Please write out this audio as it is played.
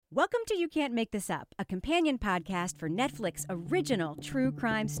Welcome to You Can't Make This Up, a companion podcast for Netflix original true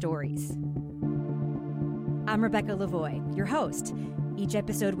crime stories. I'm Rebecca Lavoie, your host. Each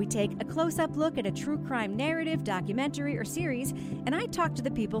episode we take a close-up look at a true crime narrative, documentary, or series, and I talk to the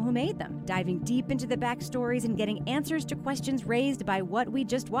people who made them, diving deep into the backstories and getting answers to questions raised by what we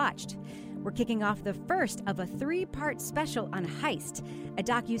just watched. We're kicking off the first of a 3-part special on Heist, a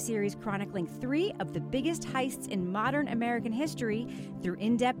docuseries chronicling 3 of the biggest heists in modern American history through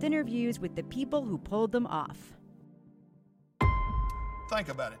in-depth interviews with the people who pulled them off. Think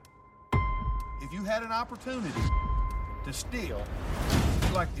about it. If you had an opportunity to steal,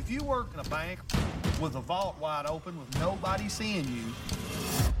 like if you work in a bank with a vault wide open with nobody seeing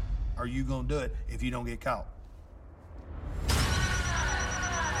you, are you gonna do it if you don't get caught?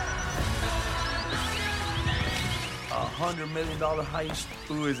 $100 million heist?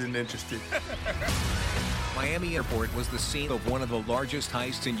 Who isn't interested? Miami Airport was the scene of one of the largest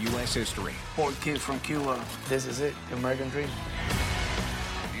heists in U.S. history. Poor kid from Cuba. This is it, the American dream.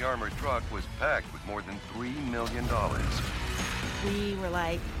 The armored truck was packed with more than $3 million. We were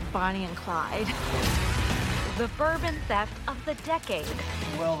like Bonnie and Clyde. The bourbon theft of the decade.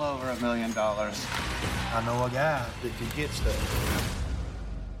 Well over $1 million. I know a guy that could get stuff.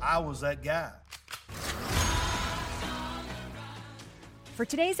 I was that guy. For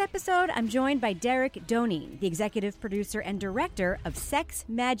today's episode, I'm joined by Derek Doneen, the executive producer and director of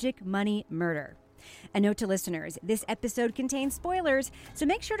Magick Money Murder. A note to listeners, this episode contains spoilers, so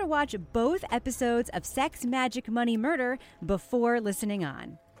make sure to watch both episodes of Magick Money Murder before listening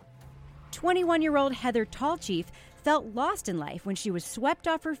on. 21-year-old Heather Tallchief felt lost in life when she was swept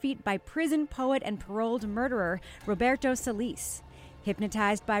off her feet by prison poet and paroled murderer Roberto Solis.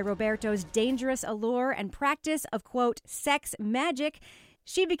 Hypnotized by Roberto's dangerous allure and practice of, quote, sex magic,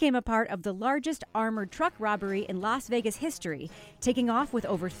 she became a part of the largest armored truck robbery in Las Vegas history, taking off with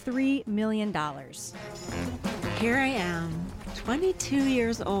over $3 million. Here I am, 22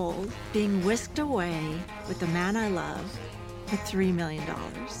 years old, being whisked away with the man I love for $3 million.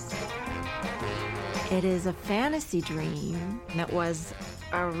 It is a fantasy dream that was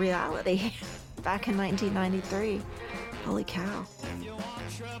a reality back in 1993. Holy cow.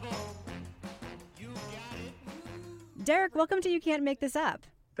 Derek, welcome to You Can't Make This Up.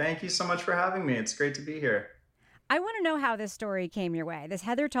 Thank you so much for having me. It's great to be here. I want to know how this story came your way. This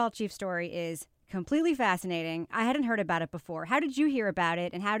Heather Tallchief story is completely fascinating. I hadn't heard about it before. How did you hear about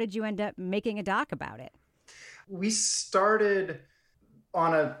it, and how did you end up making a doc about it? We started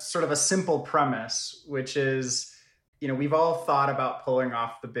on a sort of a simple premise, which is, we've all thought about pulling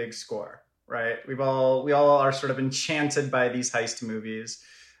off the big score, right? We all are sort of enchanted by these heist movies.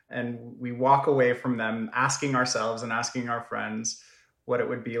 And we walk away from them asking ourselves and asking our friends what it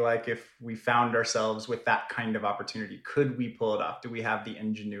would be like if we found ourselves with that kind of opportunity. Could we pull it off? Do we have the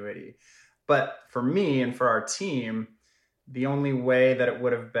ingenuity? But for me and for our team, the only way that it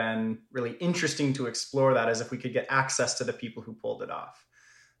would have been really interesting to explore that is if we could get access to the people who pulled it off.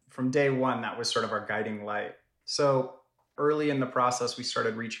 From day one, that was sort of our guiding light. So early in the process, we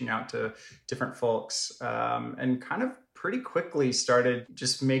started reaching out to different folks and kind of pretty quickly started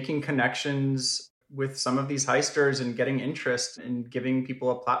just making connections with some of these heisters and getting interest in giving people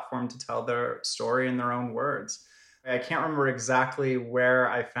a platform to tell their story in their own words. I can't remember exactly where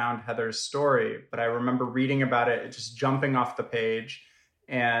I found Heather's story, but I remember reading about it, just jumping off the page.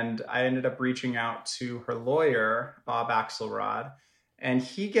 And I ended up reaching out to her lawyer, Bob Axelrod, and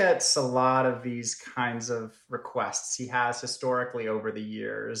he gets a lot of these kinds of requests. He has historically over the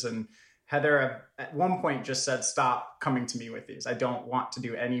years. And Heather at one point just said, stop coming to me with these. I don't want to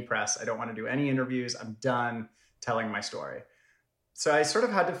do any press. I don't want to do any interviews. I'm done telling my story. So I sort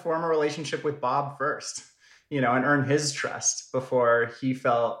of had to form a relationship with Bob first, and earn his trust before he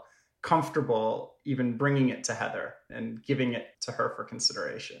felt comfortable even bringing it to Heather and giving it to her for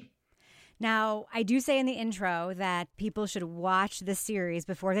consideration. Now, I do say in the intro that people should watch the series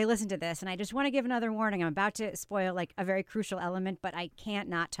before they listen to this. And I just want to give another warning. I'm about to spoil a very crucial element, but I can't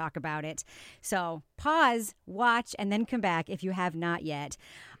not talk about it. So pause, watch, and then come back if you have not yet.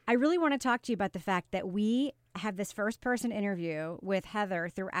 I really want to talk to you about the fact that we have this first person interview with Heather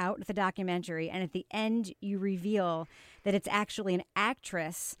throughout the documentary. And at the end, you reveal that it's actually an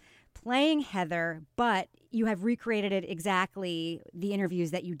actress playing Heather, but you have recreated it exactly the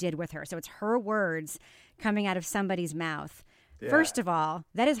interviews that you did with her. So it's her words coming out of somebody's mouth. Yeah. First of all,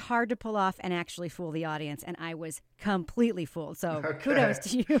 that is hard to pull off and actually fool the audience. And I was completely fooled. So kudos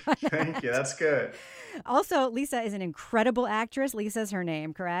to you. Thank you. That's good. Also, Lisa is an incredible actress. Lisa's her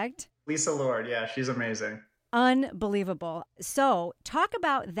name, correct? Lisa Lord. Yeah, she's amazing. Unbelievable. So talk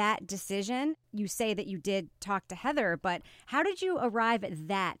about that decision. You say that you did talk to Heather, but how did you arrive at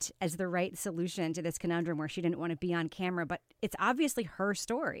that as the right solution to this conundrum where she didn't want to be on camera, but it's obviously her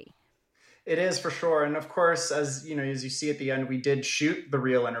story? It is, for sure. And of course, as you see at the end, we did shoot the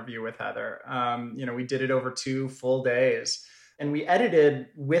real interview with Heather. We did it over 2 full days. And we edited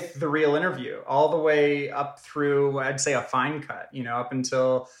with the real interview all the way up through, I'd say, a fine cut, up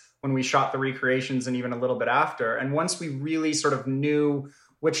until when we shot the recreations and even a little bit after. And once we really sort of knew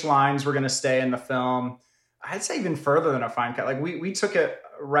which lines were going to stay in the film, I'd say even further than a fine cut. Like we took it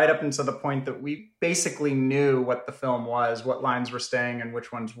right up until the point that we basically knew what the film was, what lines were staying and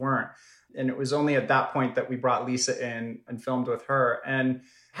which ones weren't. And it was only at that point that we brought Lisa in and filmed with her. And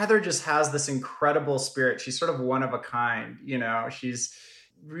Heather just has this incredible spirit. She's sort of one of a kind, she's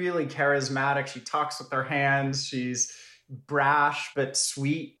really charismatic. She talks with her hands. She's brash, but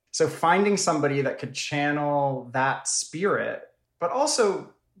sweet. So finding somebody that could channel that spirit, but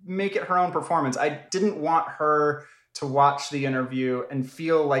also make it her own performance. I didn't want her to watch the interview and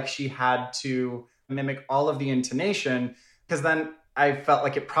feel like she had to mimic all of the intonation, because then I felt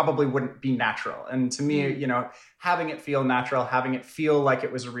like it probably wouldn't be natural. And to me, having it feel natural, having it feel like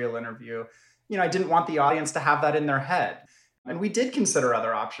it was a real interview, I didn't want the audience to have that in their head. And we did consider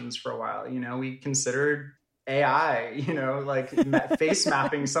other options for a while. We considered AI, like face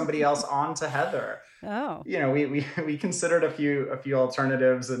mapping somebody else onto Heather. Oh, we considered a few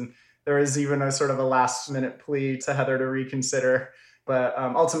alternatives, and there was even a sort of a last minute plea to Heather to reconsider. But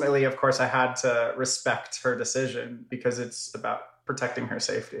ultimately, of course, I had to respect her decision because it's about protecting her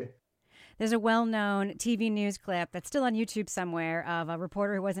safety. There's a well-known TV news clip that's still on YouTube somewhere of a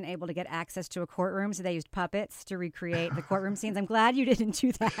reporter who wasn't able to get access to a courtroom, so they used puppets to recreate the courtroom scenes. I'm glad you didn't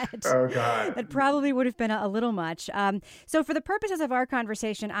do that. Oh, God. That probably would have been a little much. So for the purposes of our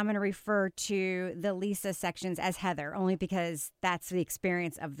conversation, I'm going to refer to the Lisa sections as Heather, only because that's the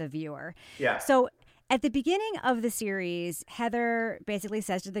experience of the viewer. Yeah. So at the beginning of the series, Heather basically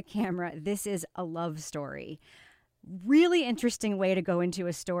says to the camera, "This is a love story." Really interesting way to go into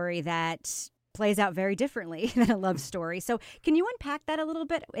a story that plays out very differently than a love story. So can you unpack that a little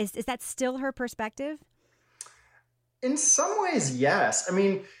bit? Is that still her perspective? In some ways, yes. I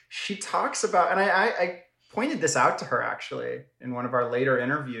mean, she talks about, and I pointed this out to her actually in one of our later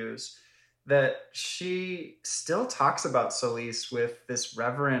interviews, that she still talks about Solis with this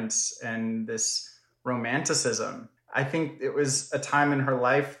reverence and this romanticism. I think it was a time in her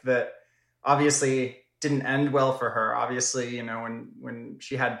life that obviously didn't end well for her. Obviously, when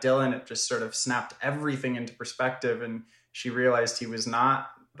she had Dylan, it just sort of snapped everything into perspective, and she realized he was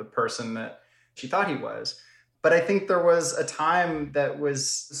not the person that she thought he was. But I think there was a time that was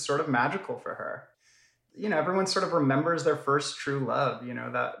sort of magical for her. Everyone sort of remembers their first true love,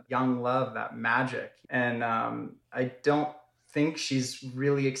 that young love, that magic. And I don't think she's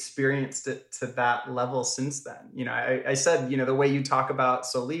really experienced it to that level since then. I said, the way you talk about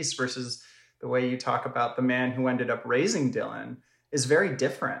Solis versus the way you talk about the man who ended up raising Dylan is very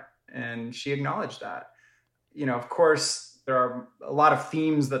different. And she acknowledged that. Of course, there are a lot of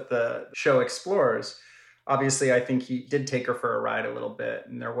themes that the show explores. Obviously, I think he did take her for a ride a little bit,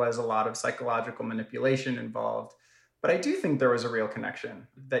 and there was a lot of psychological manipulation involved. But I do think there was a real connection,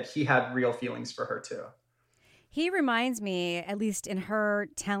 that he had real feelings for her too. He reminds me, at least in her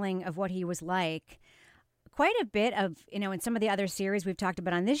telling of what he was like, quite a bit of, in some of the other series we've talked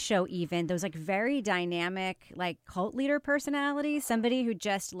about on this show, even those like very dynamic, like cult leader personalities, somebody who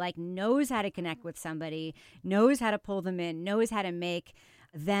just like knows how to connect with somebody, knows how to pull them in, knows how to make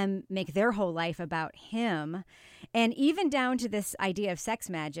them make their whole life about him. And even down to this idea of sex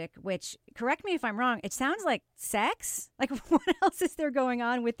magic, which, correct me if I'm wrong, it sounds like sex. Like, what else is there going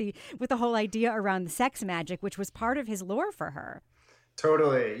on with the whole idea around the sex magic, which was part of his lore for her?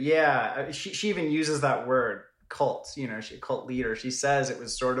 Totally. Yeah. She even uses that word, cult, she a cult leader. She says it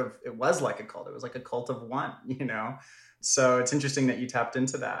was like a cult. It was like a cult of one, So it's interesting that you tapped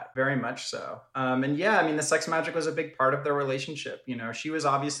into that. Very much so. And yeah, I mean, the sex magic was a big part of their relationship. She was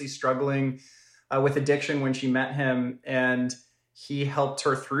obviously struggling with addiction when she met him, and he helped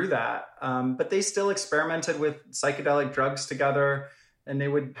her through that. But they still experimented with psychedelic drugs together, and they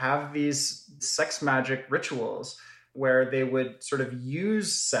would have these sex magic rituals where they would sort of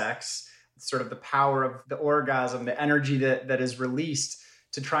use sex, sort of the power of the orgasm, the energy that is released,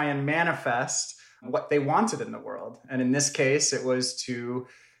 to try and manifest what they wanted in the world. And in this case, it was to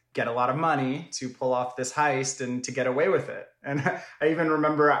get a lot of money, to pull off this heist, and to get away with it. And I even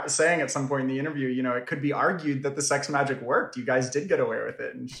remember saying at some point in the interview, it could be argued that the sex magic worked. You guys did get away with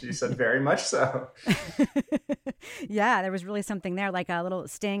it. And she said, very much so. Yeah, there was really something there, like a little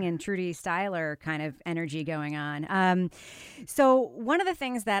Sting and Trudy Styler kind of energy going on. So one of the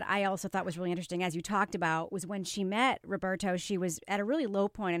things that I also thought was really interesting, as you talked about, was when she met Roberto, she was at a really low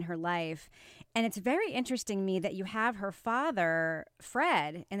point in her life. And it's very interesting to me that you have her father,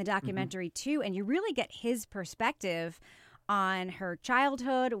 Fred, in the documentary too, and you really get his perspective on her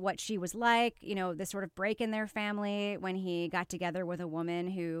childhood, what she was like, the sort of break in their family when he got together with a woman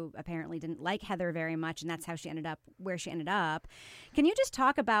who apparently didn't like Heather very much, and that's how she ended up where she ended up. Can you just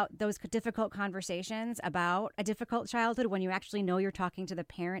talk about those difficult conversations about a difficult childhood when you actually know you're talking to the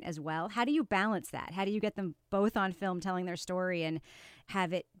parent as well? How do you balance that? How do you get them both on film telling their story and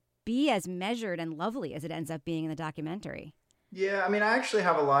have it be as measured and lovely as it ends up being in the documentary? Yeah, I mean, I actually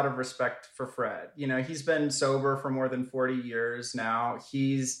have a lot of respect for Fred. He's been sober for more than 40 years now.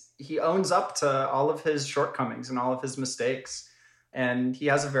 He owns up to all of his shortcomings and all of his mistakes. And he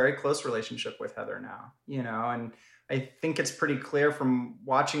has a very close relationship with Heather now, and I think it's pretty clear from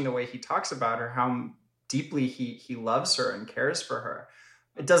watching the way he talks about her, how deeply he loves her and cares for her.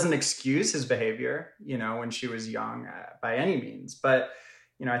 It doesn't excuse his behavior, when she was young by any means. But,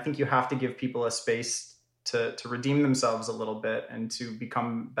 I think you have to give people a space to redeem themselves a little bit and to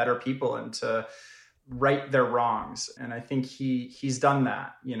become better people and to right their wrongs. And I think he's done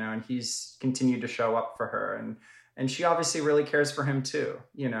that, and he's continued to show up for her. And she obviously really cares for him too,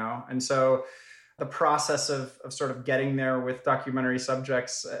 And so the process of sort of getting there with documentary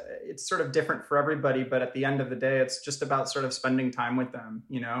subjects, it's sort of different for everybody. But at the end of the day, it's just about sort of spending time with them.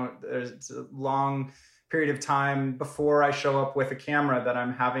 It's a long period of time before I show up with a camera that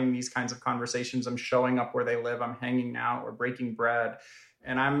I'm having these kinds of conversations. I'm showing up where they live. I'm hanging out. We're breaking bread.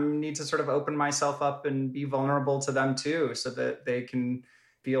 And I need to sort of open myself up and be vulnerable to them too, so that they can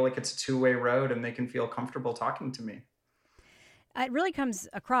feel like it's a two-way road and they can feel comfortable talking to me. It really comes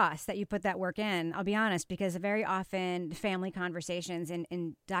across that you put that work in, I'll be honest, because very often family conversations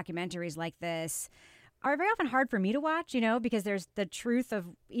in documentaries like this are very often hard for me to watch, because there's the truth of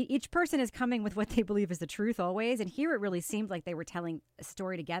each person is coming with what they believe is the truth always. And here it really seemed like they were telling a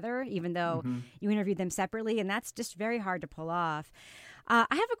story together, even though you interviewed them separately. And that's just very hard to pull off. I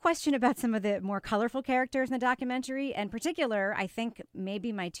have a question about some of the more colorful characters in the documentary. In particular, I think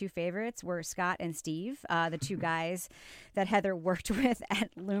maybe my two favorites were Scott and Steve, the two guys that Heather worked with at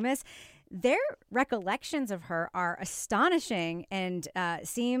Loomis. Their recollections of her are astonishing and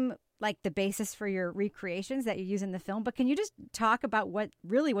seem like the basis for your recreations that you use in the film. But can you just talk about what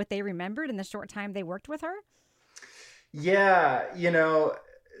they remembered in the short time they worked with her? Yeah,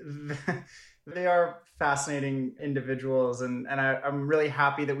 they are fascinating individuals. And I'm really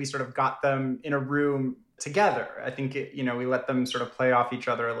happy that we sort of got them in a room together. I think, we let them sort of play off each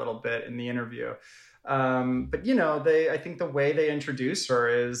other a little bit in the interview. But, I think the way they introduce her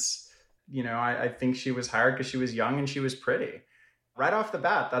is, I think she was hired because she was young and she was pretty. Right off the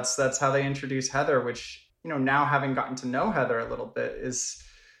bat, that's how they introduce Heather, which, now having gotten to know Heather a little bit,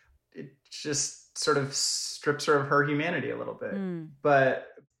 it just sort of strips her of her humanity a little bit. But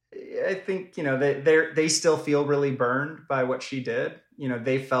I think, they still feel really burned by what she did.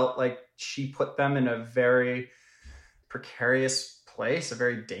 They felt like she put them in a very precarious place, a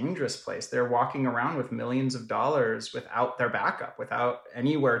very dangerous place. They're walking around with millions of dollars without their backup, without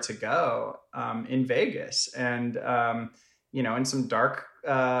anywhere to go in Vegas. And, in some dark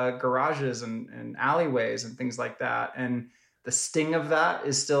garages and alleyways and things like that. And the sting of that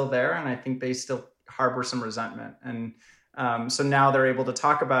is still there. And I think they still harbor some resentment. And so now they're able to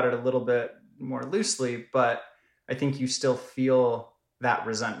talk about it a little bit more loosely, but I think you still feel that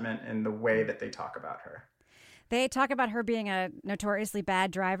resentment in the way that they talk about her. They talk about her being a notoriously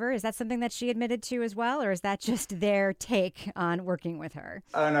bad driver. Is that something that she admitted to as well? Or is that just their take on working with her?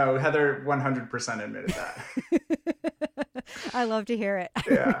 Oh, no, Heather 100% admitted that. I love to hear it.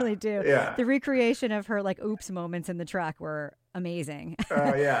 I really do. Yeah. The recreation of her oops moments in the truck were amazing.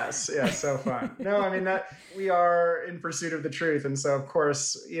 Oh, yes. Yeah, so fun. No, I mean, that we are in pursuit of the truth. And so, of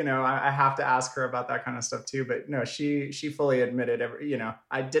course, I have to ask her about that kind of stuff too. But no, she fully admitted,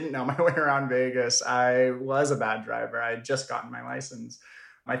 I didn't know my way around Vegas. I was a bad driver. I had just gotten my license.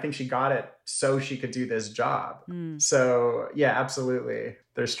 I think she got it so she could do this job. So, yeah, absolutely.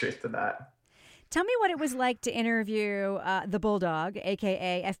 There's truth to that. Tell me what it was like to interview the Bulldog,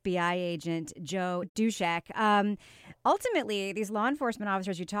 a.k.a. FBI agent Joe Dushek. Ultimately, these law enforcement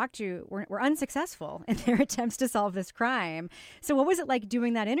officers you talked to were unsuccessful in their attempts to solve this crime. So what was it like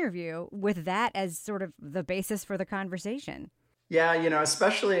doing that interview with that as sort of the basis for the conversation? Yeah,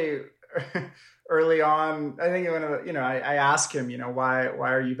 especially early on, I think I asked him, why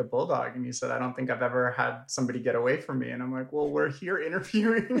are you the bulldog? And he said, I don't think I've ever had somebody get away from me. And I'm like, well, we're here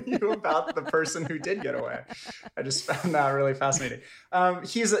interviewing you about the person who did get away. I just found that really fascinating.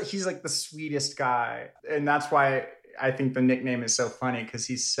 He's like the sweetest guy. And that's why I think the nickname is so funny, because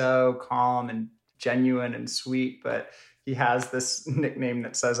he's so calm and genuine and sweet, but he has this nickname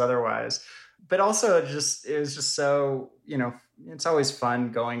that says otherwise. But also it was just so, it's always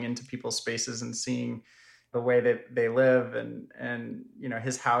fun going into people's spaces and seeing the way that they live. And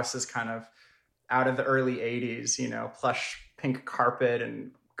his house is kind of out of the early 80s, plush pink carpet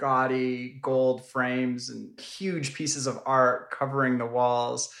and gaudy gold frames and huge pieces of art covering the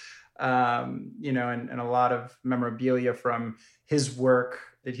walls, and a lot of memorabilia from his work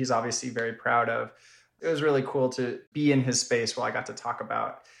that he's obviously very proud of. It was really cool to be in his space while I got to talk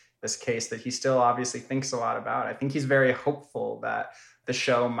about this case that he still obviously thinks a lot about. I think he's very hopeful that the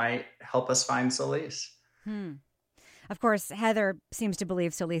show might help us find Solis. Of course, Heather seems to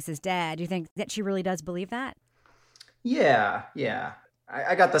believe Solis is dead. Do you think that she really does believe that? Yeah.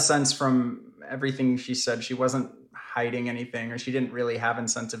 I got the sense from everything she said, she wasn't hiding anything, or she didn't really have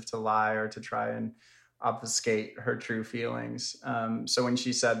incentive to lie or to try and obfuscate her true feelings. So when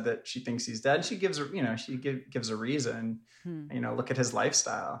she said that she thinks he's dead, she gives gives a reason. Look at his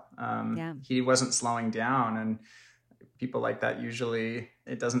lifestyle. He wasn't slowing down, and people like that, usually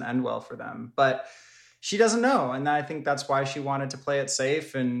it doesn't end well for them. But she doesn't know, and I think that's why she wanted to play it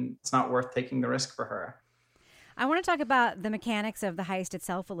safe, and it's not worth taking the risk for her. I want to talk about the mechanics of the heist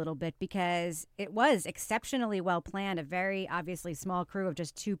itself a little bit, because it was exceptionally well planned, a very obviously small crew of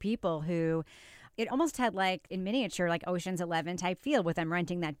just two people who... It almost had, like, in miniature, like Ocean's 11 type feel, with them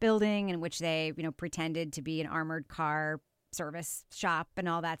renting that building in which they, pretended to be an armored car service shop and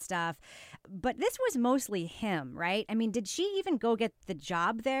all that stuff. But this was mostly him, right? I mean, did she even go get the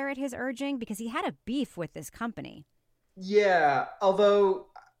job there at his urging? Because he had a beef with this company. Yeah, although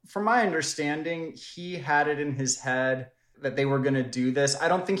from my understanding, he had it in his head that they were going to do this. I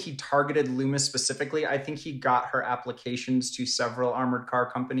don't think he targeted Loomis specifically. I think he got her applications to several armored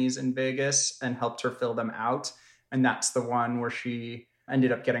car companies in Vegas and helped her fill them out. And that's the one where she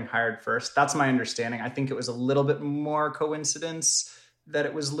ended up getting hired first. That's my understanding. I think it was a little bit more coincidence that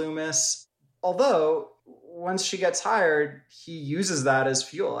it was Loomis. Although once she gets hired, he uses that as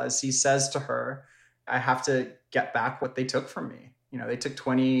fuel, as he says to her, I have to get back what they took from me. They took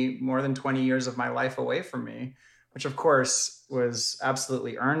more than 20 years of my life away from me, which of course was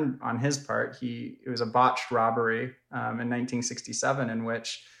absolutely earned on his part. It was a botched robbery in 1967 in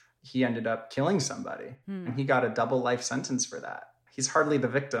which he ended up killing somebody, and he got a double life sentence for that. He's hardly the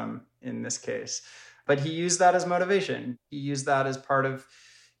victim in this case, but he used that as motivation. He used that as part of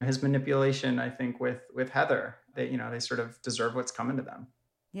his manipulation, I think, with Heather. They sort of deserve what's coming to them.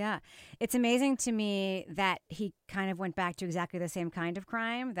 Yeah. It's amazing to me that he kind of went back to exactly the same kind of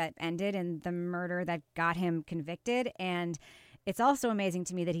crime that ended in the murder that got him convicted. And it's also amazing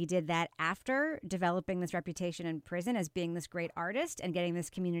to me that he did that after developing this reputation in prison as being this great artist and getting this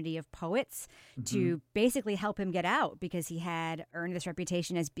community of poets to basically help him get out, because he had earned this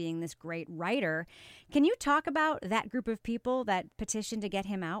reputation as being this great writer. Can you talk about that group of people that petitioned to get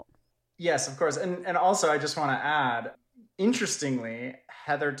him out? Yes, of course. And also, I just want to add, interestingly,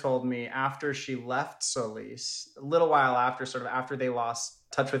 Heather told me after she left Solis, a little while after, sort of after they lost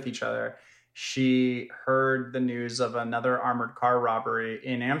touch with each other, she heard the news of another armored car robbery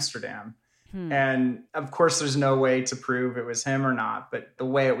in Amsterdam. And of course, there's no way to prove it was him or not. But the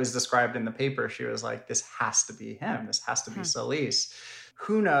way it was described in the paper, she was like, this has to be him. This has to be Solis.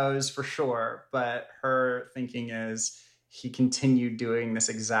 Who knows for sure? But her thinking is he continued doing this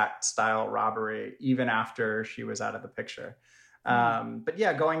exact style robbery even after she was out of the picture. But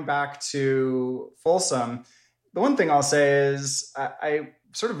yeah, going back to Folsom, the one thing I'll say is I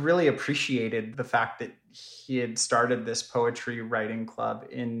sort of really appreciated the fact that he had started this poetry writing club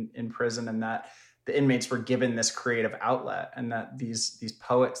in prison, and that the inmates were given this creative outlet, and that these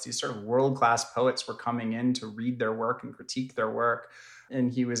poets, these sort of world-class poets, were coming in to read their work and critique their work.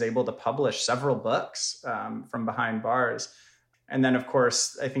 And he was able to publish several books from behind bars. And then, of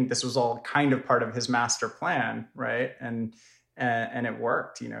course, I think this was all kind of part of his master plan, right? And it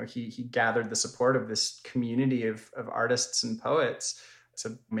worked. He gathered the support of this community of artists and poets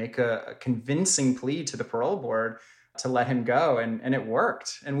to make a convincing plea to the parole board to let him go. And it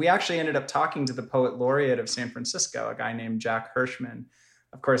worked. And we actually ended up talking to the poet laureate of San Francisco, a guy named Jack Hirschman.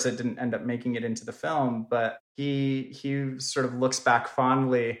 Of course, it didn't end up making it into the film, but he sort of looks back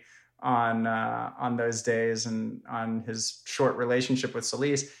fondly on those days and on his short relationship with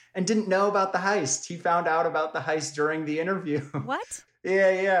Solis, and didn't know about the heist. He found out about the heist during the interview. What?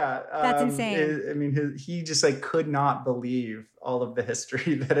 Yeah. That's insane. He just like could not believe all of the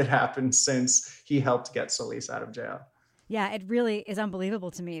history that had happened since he helped get Solis out of jail. Yeah, it really is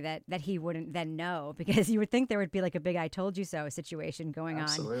unbelievable to me that he wouldn't then know, because you would think there would be like a big "I told you so" situation going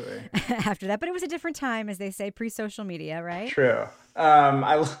Absolutely. on after that. But it was a different time, as they say, pre-social media, right? True.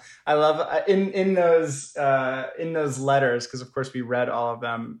 I love in those letters, because of course we read all of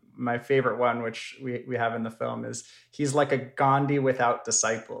them. My favorite one, which we have in the film, is he's like a Gandhi without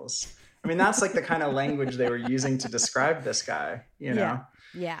disciples. I mean, that's like the kind of language they were using to describe this guy, you know?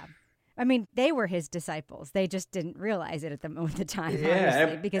 Yeah. I mean, they were his disciples. They just didn't realize it at the time,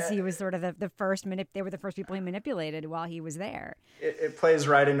 obviously, because he was sort of the first. They were the first people he manipulated while he was there. It plays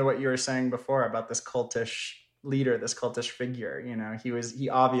right into what you were saying before about this cultish leader, this cultish figure. You know, he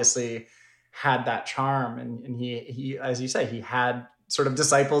obviously had that charm, and he, as you say, he had sort of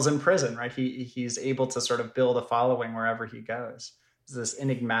disciples in prison, right? He's able to sort of build a following wherever he goes. He's this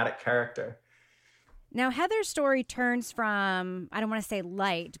enigmatic character. Now, Heather's story turns from, I don't want to say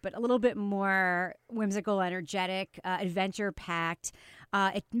light, but a little bit more whimsical, energetic, adventure-packed.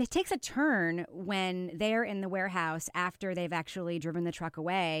 It takes a turn when they're in the warehouse after they've actually driven the truck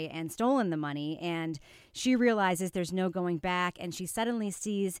away and stolen the money, and she realizes there's no going back, and she suddenly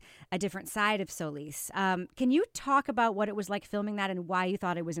sees a different side of Solis. Can you talk about what it was like filming that and why you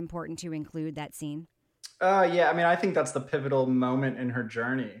thought it was important to include that scene? Yeah, I mean, I think that's the pivotal moment in her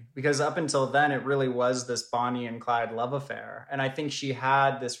journey, because up until then, it really was this Bonnie and Clyde love affair. And I think she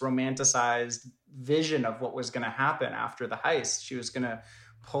had this romanticized vision of what was going to happen after the heist. She was going to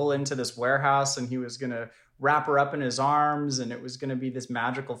pull into this warehouse and he was going to wrap her up in his arms, and it was going to be this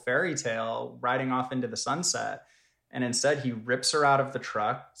magical fairy tale riding off into the sunset. And instead, he rips her out of the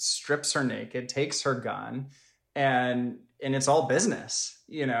truck, strips her naked, takes her gun, and it's all business,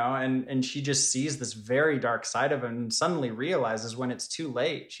 you know, and she just sees this very dark side of him and suddenly realizes when it's too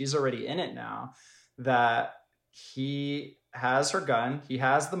late, she's already in it now, that he has her gun, he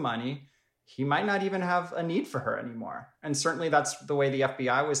has the money, he might not even have a need for her anymore. And certainly that's the way the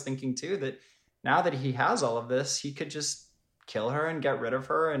FBI was thinking too, that now that he has all of this, he could just kill her and get rid of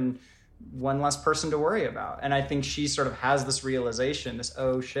her and one less person to worry about. And I think she sort of has this realization, this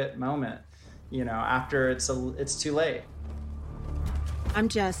oh shit moment, you know, after it's too late. I'm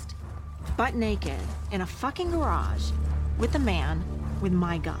just butt naked in a fucking garage with a man with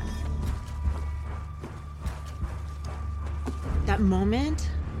my gun. That moment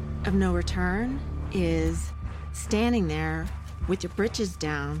of no return is standing there with your britches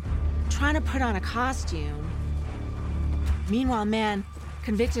down, trying to put on a costume. Meanwhile, man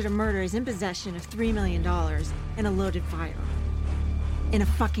convicted of murder is in possession of $3 million and a loaded firearm in a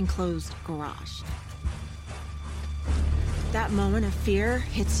fucking closed garage. That moment of fear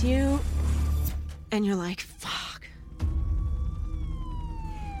hits you, and you're like, fuck.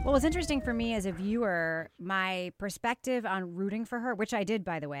 Well, what's interesting for me as a viewer, my perspective on rooting for her, which I did,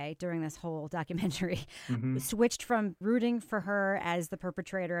 by the way, during this whole documentary, switched from rooting for her as the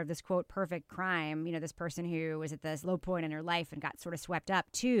perpetrator of this, quote, perfect crime, you know, this person who was at this low point in her life and got sort of swept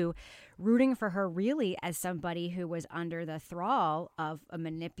up, to rooting for her really as somebody who was under the thrall of a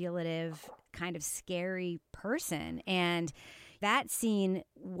manipulative, kind of scary person. And that scene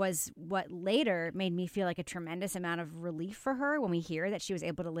was what later made me feel like a tremendous amount of relief for her when we hear that she was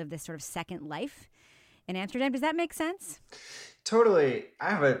able to live this sort of second life in Amsterdam. Does that make sense? Totally. I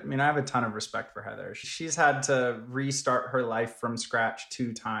have a ton of respect for Heather. She's had to restart her life from scratch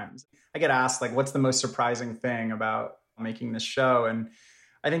 2 times. I get asked, like, what's the most surprising thing about making this show? And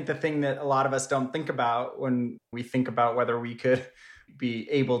I think the thing that a lot of us don't think about when we think about whether we could be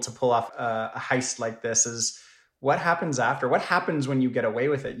able to pull off a heist like this is what happens after. What happens when you get away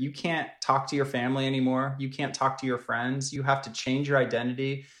with it? You can't talk to your family anymore. You can't talk to your friends. You have to change your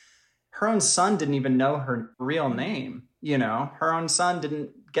identity. Her own son didn't even know her real name. You know, her own son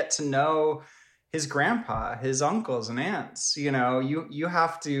didn't get to know his grandpa, his uncles and aunts. You know, you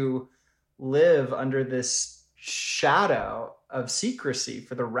have to live under this shadow of secrecy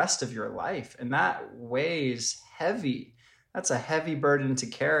for the rest of your life. And that weighs heavy. That's a heavy burden to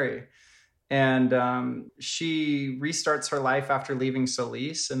carry. And she restarts her life after leaving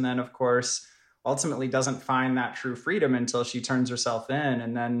Solis. And then, of course, ultimately doesn't find that true freedom until she turns herself in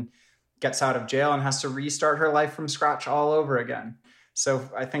and then gets out of jail and has to restart her life from scratch all over again. So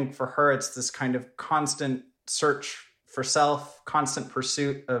I think for her, it's this kind of constant search for self, constant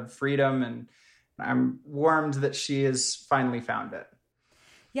pursuit of freedom. And I'm warmed that she has finally found it.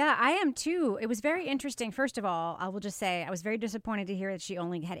 Yeah, I am too. It was very interesting. First of all, I will just say I was very disappointed to hear that she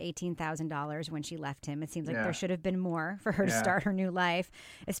only had $18,000 when she left him. It seems like there should have been more for her to start her new life,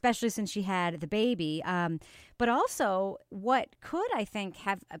 especially since she had the baby. But also, what could, I think,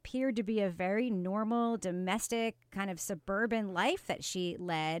 have appeared to be a very normal, domestic, kind of suburban life that she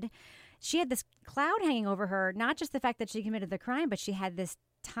led. She had this cloud hanging over her, not just the fact that she committed the crime, but she had this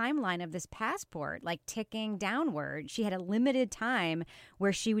timeline of this passport like ticking downward. She had a limited time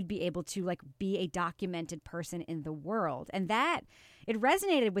where she would be able to like be a documented person in the world. And that it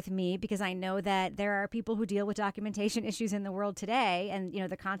resonated with me because I know that there are people who deal with documentation issues in the world today, and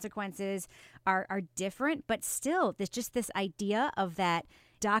the consequences are different, but still there's just this idea of that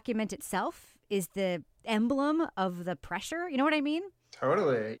document itself is the emblem of the pressure. You know what I mean?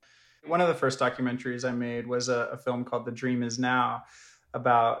 Totally. One of the first documentaries I made was a film called The Dream Is Now,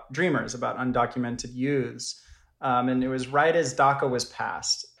 about dreamers, about undocumented youths. And it was right as DACA was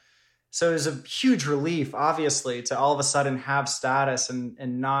passed. So it was a huge relief, obviously, to all of a sudden have status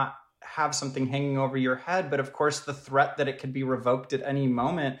and not have something hanging over your head. But of course, the threat that it could be revoked at any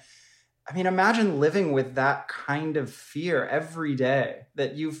moment. I mean, imagine living with that kind of fear every day,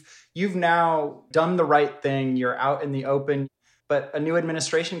 that you've now done the right thing, you're out in the open, but a new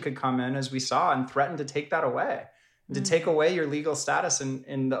administration could come in, as we saw, and threaten to take that away. To take away your legal status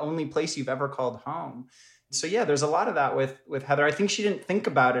in the only place you've ever called home. So yeah, there's a lot of that with Heather. I think she didn't think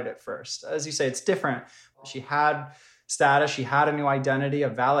about it at first. As you say, it's different. She had status, she had a new identity, a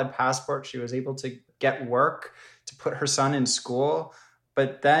valid passport. She was able to get work, to put her son in school.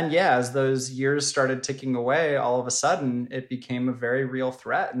 But then, as those years started ticking away, all of a sudden it became a very real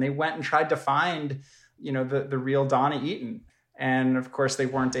threat. And they went and tried to find, the real Donna Eaton. And of course they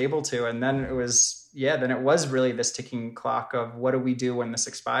weren't able to. And then it was really this ticking clock of what do we do when this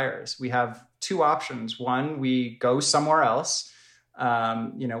expires? We have two options. One, we go somewhere else.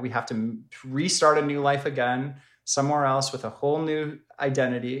 We have to restart a new life again, somewhere else with a whole new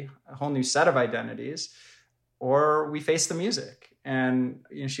identity, a whole new set of identities, or we face the music. And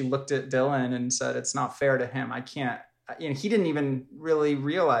she looked at Dylan and said, it's not fair to him. I can't, he didn't even really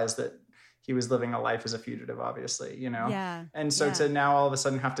realize that he was living a life as a fugitive, obviously, Yeah. And so to now all of a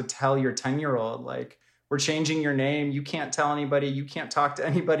sudden have to tell your 10-year-old, like, we're changing your name. You can't tell anybody. You can't talk to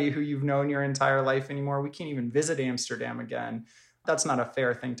anybody who you've known your entire life anymore. We can't even visit Amsterdam again. That's not a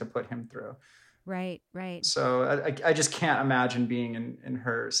fair thing to put him through. Right, right. So I just can't imagine being in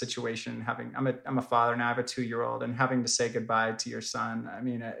her situation. I'm a father now. I have a 2-year-old, and having to say goodbye to your son. I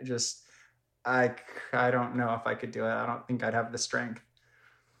mean, I don't know if I could do it. I don't think I'd have the strength.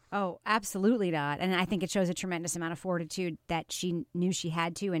 Oh, absolutely not. And I think it shows a tremendous amount of fortitude that she knew she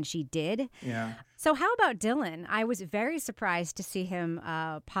had to, and she did. Yeah. So how about Dylan? I was very surprised to see him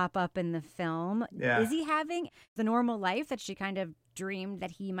pop up in the film. Yeah. Is he having the normal life that she kind of dreamed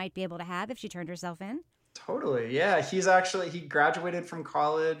that he might be able to have if she turned herself in? Totally. Yeah. He graduated from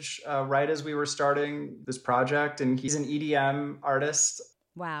college right as we were starting this project, and he's an EDM artist.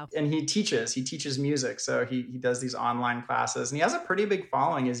 Wow. And he teaches music. So he does these online classes, and he has a pretty big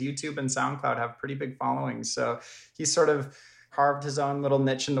following. His YouTube and SoundCloud have pretty big followings. So he's sort of carved his own little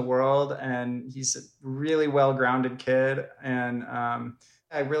niche in the world, and he's a really well-grounded kid. And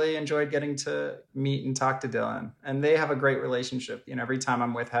I really enjoyed getting to meet and talk to Dylan, and they have a great relationship. Every time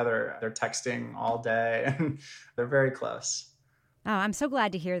I'm with Heather, they're texting all day, and they're very close. Oh, I'm so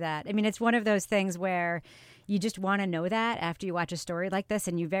glad to hear that. I mean, it's one of those things where you just want to know that after you watch a story like this,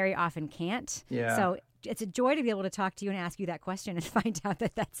 and you very often can't. Yeah. So it's a joy to be able to talk to you and ask you that question and find out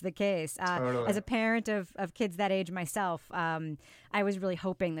that that's the case. Totally. As a parent of kids that age myself, I was really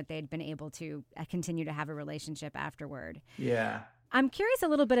hoping that they'd been able to continue to have a relationship afterward. Yeah. I'm curious a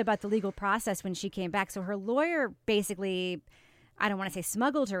little bit about the legal process when she came back. So her lawyer basically, I don't want to say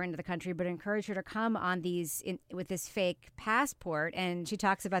smuggled her into the country, but encouraged her to come on with this fake passport. And she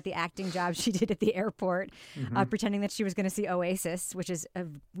talks about the acting job she did at the airport, pretending that she was going to see Oasis, which is a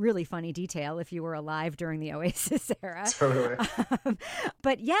really funny detail if you were alive during the Oasis era. Totally.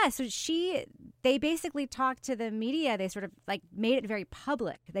 But yeah, so they basically talked to the media. They sort of like made it very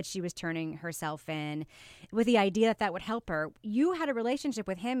public that she was turning herself in with the idea that would help her. You had a relationship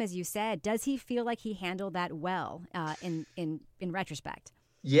with him, as you said. Does he feel like he handled that well in retrospect?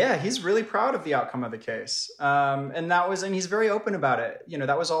 Yeah, he's really proud of the outcome of the case. And he's very open about it.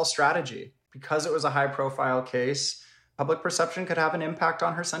 That was all strategy. Because it was a high profile case, public perception could have an impact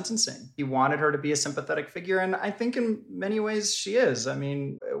on her sentencing. He wanted her to be a sympathetic figure. And I think in many ways she is. I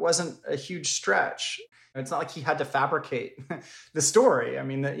mean, it wasn't a huge stretch. It's not like he had to fabricate the story. I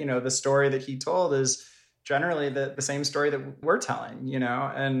mean, the story that he told is, generally the same story that we're telling,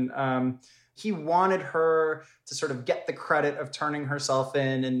 and he wanted her to sort of get the credit of turning herself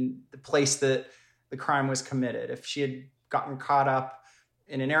in the place that the crime was committed. If she had gotten caught up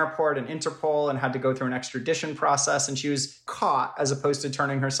in an airport and Interpol and had to go through an extradition process and she was caught as opposed to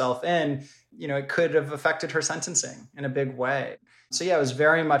turning herself in, it could have affected her sentencing in a big way. So yeah, it was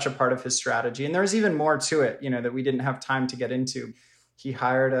very much a part of his strategy. And there's even more to it, that we didn't have time to get into. He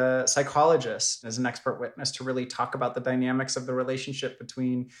hired a psychologist as an expert witness to really talk about the dynamics of the relationship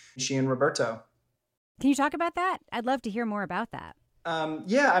between she and Roberto. Can you talk about that? I'd love to hear more about that.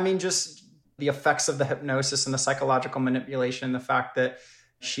 Just the effects of the hypnosis and the psychological manipulation, the fact that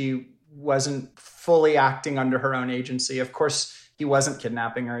she wasn't fully acting under her own agency. Of course, he wasn't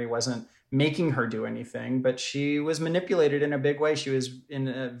kidnapping her. He wasn't making her do anything, but she was manipulated in a big way. She was in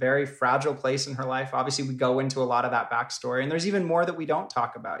a very fragile place in her life. Obviously, we go into a lot of that backstory. And there's even more that we don't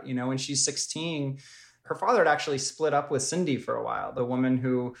talk about. When she's 16, her father had actually split up with Cindy for a while, the woman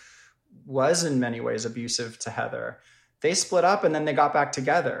who was in many ways abusive to Heather. They split up and then they got back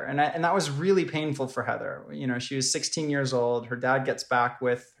together. And that was really painful for Heather. She was 16 years old. Her dad gets back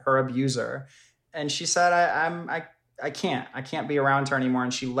with her abuser. And she said, I can't be around her anymore.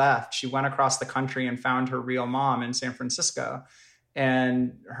 And she left. She went across the country and found her real mom in San Francisco.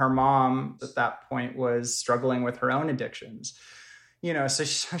 And her mom at that point was struggling with her own addictions. So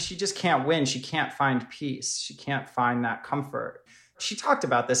she just can't win. She can't find peace. She can't find that comfort. She talked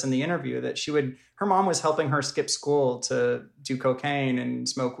about this in the interview that her mom was helping her skip school to do cocaine and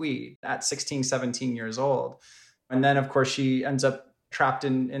smoke weed at 16, 17 years old. And then, of course, she ends up trapped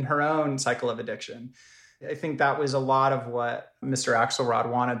in her own cycle of addiction. I think that was a lot of what Mr. Axelrod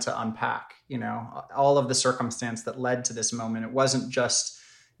wanted to unpack, all of the circumstance that led to this moment. It wasn't just,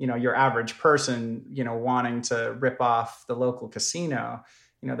 your average person, wanting to rip off the local casino.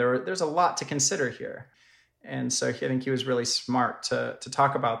 There's a lot to consider here. And so I think he was really smart to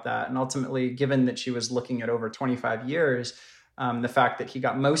talk about that. And ultimately, given that she was looking at over 25 years, the fact that he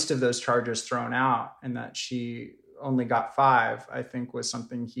got most of those charges thrown out and that she only got 5, I think was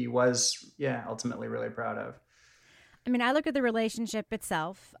something he was, ultimately really proud of. I mean, I look at the relationship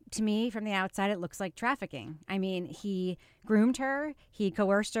itself. To me, from the outside, it looks like trafficking. I mean, he groomed her. He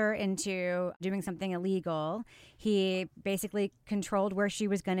coerced her into doing something illegal. He basically controlled where she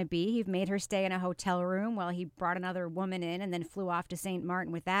was going to be. He made her stay in a hotel room while he brought another woman in and then flew off to St.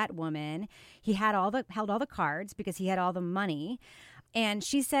 Martin with that woman. He held all the cards because he had all the money. And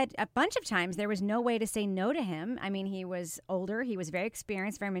she said a bunch of times there was no way to say no to him. I mean, he was older. He was very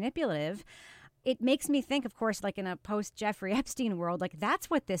experienced, very manipulative. It makes me think, of course, like in a post-Jeffrey Epstein world, like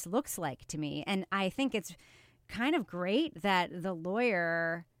that's what this looks like to me. And I think it's kind of great that the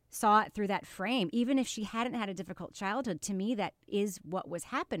lawyer saw it through that frame. Even if she hadn't had a difficult childhood, to me, that is what was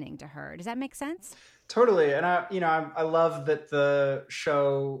happening to her. Does that make sense? Totally. And I love that the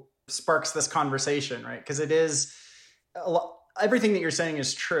show sparks this conversation, right? Because it is everything that you're saying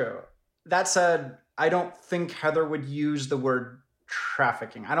is true. That said, I don't think Heather would use the word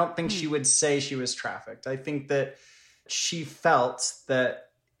trafficking. I don't think she would say she was trafficked. I think that she felt that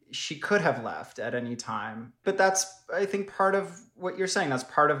she could have left at any time. But that's, I think, part of what you're saying. That's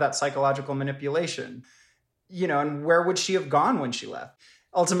part of that psychological manipulation. And where would she have gone when she left?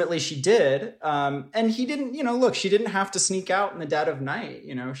 Ultimately, she did. And he didn't, she didn't have to sneak out in the dead of night.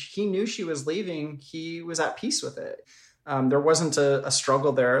 He knew she was leaving. He was at peace with it. There wasn't a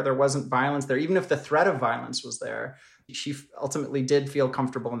struggle there. There wasn't violence there. Even if the threat of violence was there, she ultimately did feel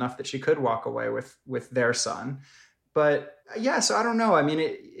comfortable enough that she could walk away with their son. But so I don't know. I mean,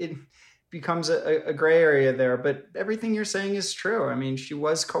 it becomes a gray area there, but everything you're saying is true. I mean, she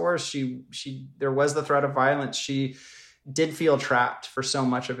was coerced. There was the threat of violence. She did feel trapped for so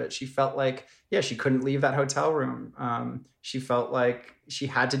much of it. She felt like, she couldn't leave that hotel room. She felt like she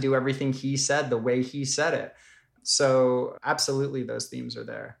had to do everything he said the way he said it. So absolutely, those themes are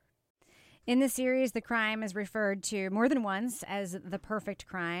there. In the series, the crime is referred to more than once as the perfect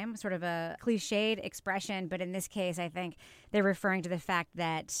crime, sort of a cliched expression. But in this case, I think they're referring to the fact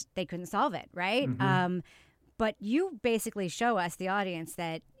that they couldn't solve it, right? Mm-hmm. But you basically show us, the audience,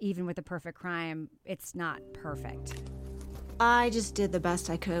 that even with the perfect crime, it's not perfect. I just did the best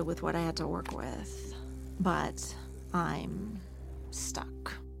I could with what I had to work with. But I'm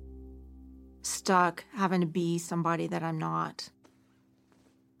stuck. Stuck having to be somebody that I'm not.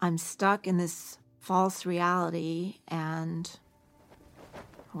 I'm stuck in this false reality, and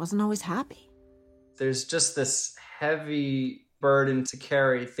I wasn't always happy. There's just this heavy burden to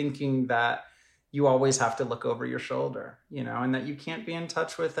carry, thinking that you always have to look over your shoulder, and that you can't be in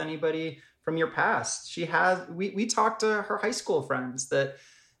touch with anybody from your past. We talked to her high school friends that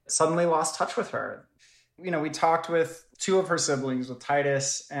suddenly lost touch with her. We talked with two of her siblings, with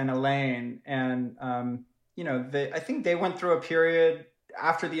Titus and Elaine, and, I think they went through a period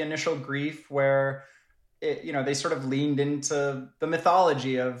after the initial grief where they sort of leaned into the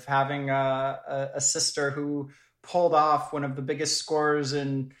mythology of having a sister who pulled off one of the biggest scores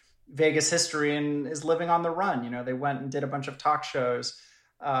in Vegas history and is living on the run. They went and did a bunch of talk shows.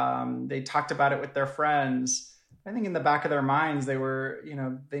 They talked about it with their friends. I think in the back of their minds, they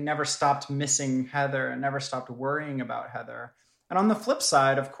never stopped missing Heather and never stopped worrying about Heather. And on the flip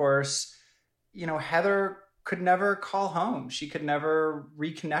side, of course, Heather could never call home. She could never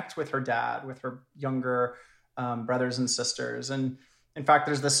reconnect with her dad, with her younger brothers and sisters. And in fact,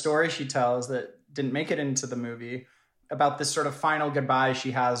 there's this story she tells that didn't make it into the movie about this sort of final goodbye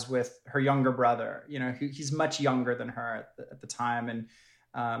she has with her younger brother. He's much younger than her at the time.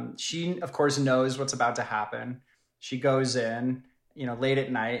 And she, of course, knows what's about to happen. She goes in, late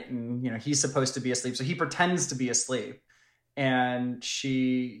at night, and, he's supposed to be asleep. So he pretends to be asleep. And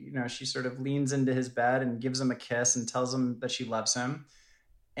she sort of leans into his bed and gives him a kiss and tells him that she loves him.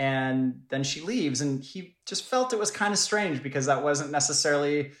 And then she leaves, and he just felt it was kind of strange because that wasn't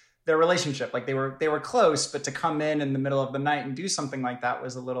necessarily their relationship. Like they were close, but to come in the middle of the night and do something like that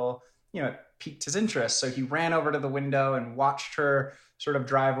was a little, it piqued his interest. So he ran over to the window and watched her sort of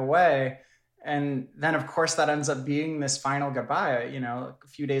drive away. And then, of course, that ends up being this final goodbye. A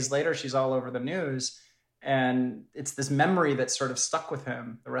few days later, she's all over the news. And it's this memory that sort of stuck with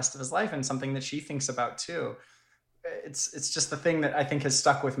him the rest of his life, and something that she thinks about too. It's just the thing that I think has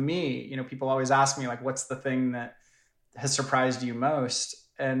stuck with me. People always ask me, like, what's the thing that has surprised you most?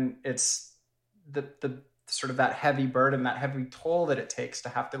 And it's the sort of that heavy burden, that heavy toll that it takes to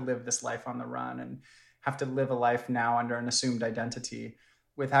have to live this life on the run and have to live a life now under an assumed identity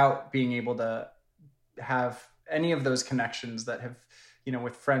without being able to have any of those connections that have,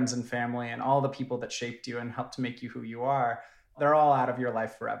 with friends and family and all the people that shaped you and helped to make you who you are. They're all out of your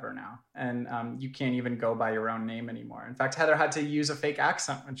life forever now. And you can't even go by your own name anymore. In fact, Heather had to use a fake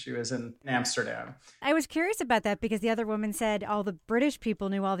accent when she was in Amsterdam. I was curious about that because the other woman said all the British people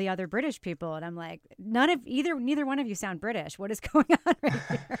knew all the other British people. And I'm like, neither one of you sound British. What is going on right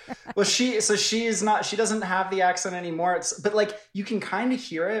here? Well, she doesn't have the accent anymore. But like, you can kind of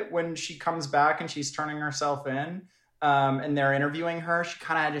hear it when she comes back and she's turning herself in. And they're interviewing her. She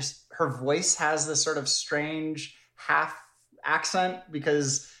kind of her voice has this sort of strange half accent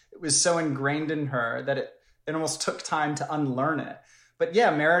because it was so ingrained in her that it almost took time to unlearn it. But yeah,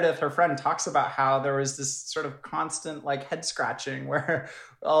 Meredith, her friend, talks about how there was this sort of constant like head scratching where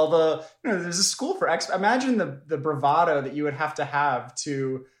all there's a school for imagine the bravado that you would have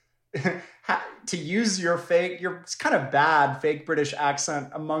to to use your kind of bad fake British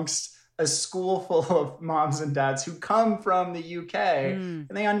accent amongst a school full of moms and dads who come from the UK and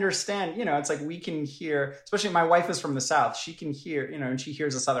they understand, it's like we can hear, especially my wife is from the South. She can hear, and she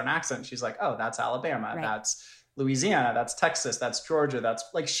hears a Southern accent. She's like, oh, that's Alabama. Right. That's Louisiana. That's Texas. That's Georgia. That's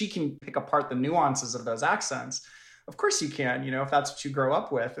like, she can pick apart the nuances of those accents. Of course you can, if that's what you grow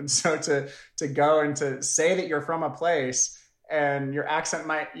up with. And so to go and to say that you're from a place and your accent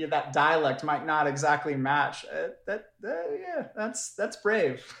that dialect might not exactly match. That's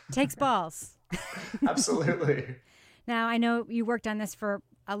brave. Takes balls. Absolutely. Now, I know you worked on this for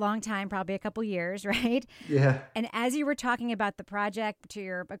a long time, probably a couple years, right? Yeah. And as you were talking about the project to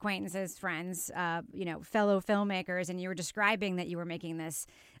your acquaintances, friends, fellow filmmakers, and you were describing that you were making this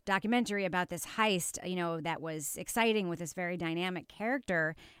documentary about this heist, that was exciting with this very dynamic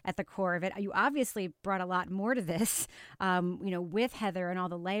character at the core of it. You obviously brought a lot more to this, with Heather and all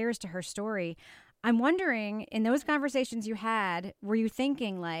the layers to her story. I'm wondering, in those conversations you had, were you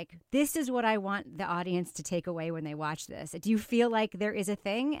thinking like, this is what I want the audience to take away when they watch this? Do you feel like there is a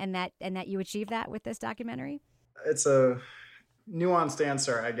thing and that you achieve that with this documentary? It's a nuanced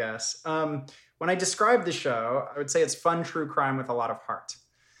answer, I guess. When I describe the show, I would say it's fun, true crime with a lot of heart.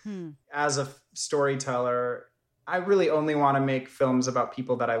 As a storyteller, I really only want to make films about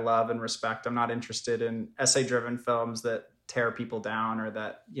people that I love and respect. I'm not interested in essay-driven films that tear people down or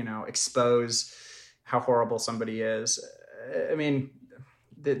that, expose how horrible somebody is. I mean,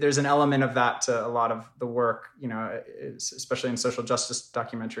 there's an element of that to a lot of the work, especially in social justice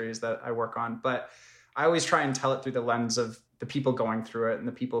documentaries that I work on. But I always try and tell it through the lens of the people going through it and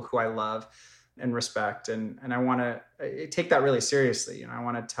the people who I love and respect. And I want to take that really seriously. I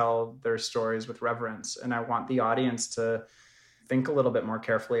want to tell their stories with reverence. And I want the audience to think a little bit more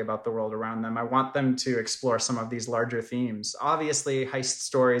carefully about the world around them. I want them to explore some of these larger themes. Obviously, heist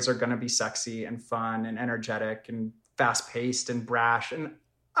stories are going to be sexy and fun and energetic and fast-paced and brash. And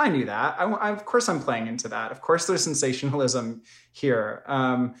I knew that. Of course, I'm playing into that. Of course, there's sensationalism here.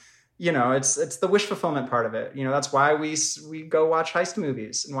 it's the wish fulfillment part of it. That's why we go watch heist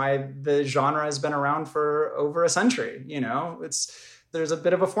movies and why the genre has been around for over a century. There's a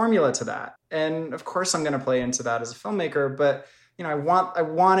bit of a formula to that. And of course I'm going to play into that as a filmmaker, but I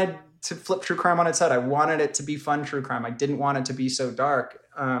wanted to flip true crime on its head. I wanted it to be fun true crime. I didn't want it to be so dark.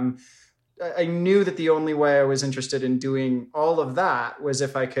 I knew that the only way I was interested in doing all of that was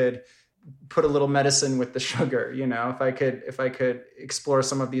if I could put a little medicine with the sugar, if I could explore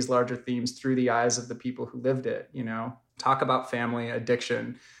some of these larger themes through the eyes of the people who lived it, talk about family,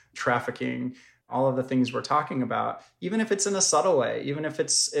 addiction, trafficking, all of the things we're talking about, even if it's in a subtle way, even if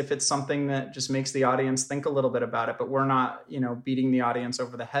it's something that just makes the audience think a little bit about it, but we're not, beating the audience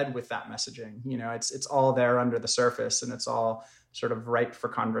over the head with that messaging. It's all there under the surface, and it's all sort of ripe for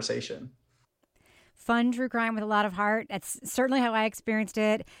conversation. Fun true crime with a lot of heart. That's certainly how I experienced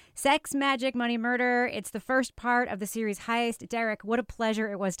it. Sex, Magic, Money, Murder. It's the first part of the series Heist. Derek, what a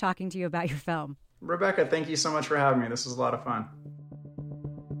pleasure it was talking to you about your film. Rebecca, thank you so much for having me. This was a lot of fun.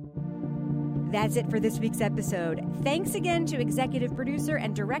 That's it for this week's episode. Thanks again to executive producer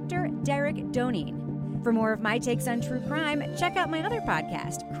and director Derek Doneen. For more of my takes on true crime, check out my other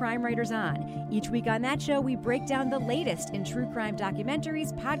podcast, Crime Writers On. Each week on that show, we break down the latest in true crime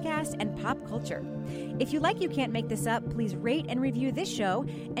documentaries, podcasts, and pop culture. If you like You Can't Make This Up, please rate and review this show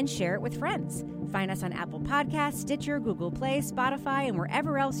and share it with friends. Find us on Apple Podcasts, Stitcher, Google Play, Spotify, and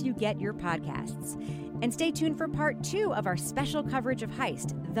wherever else you get your podcasts. And stay tuned for part 2 of our special coverage of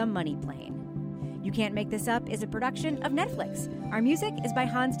Heist, The Money Plane. You Can't Make This Up is a production of Netflix. Our music is by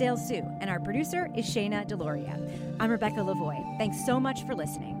Hansdale Sue, and our producer is Shayna Deloria. I'm Rebecca Lavoie. Thanks so much for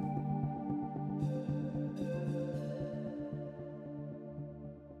listening.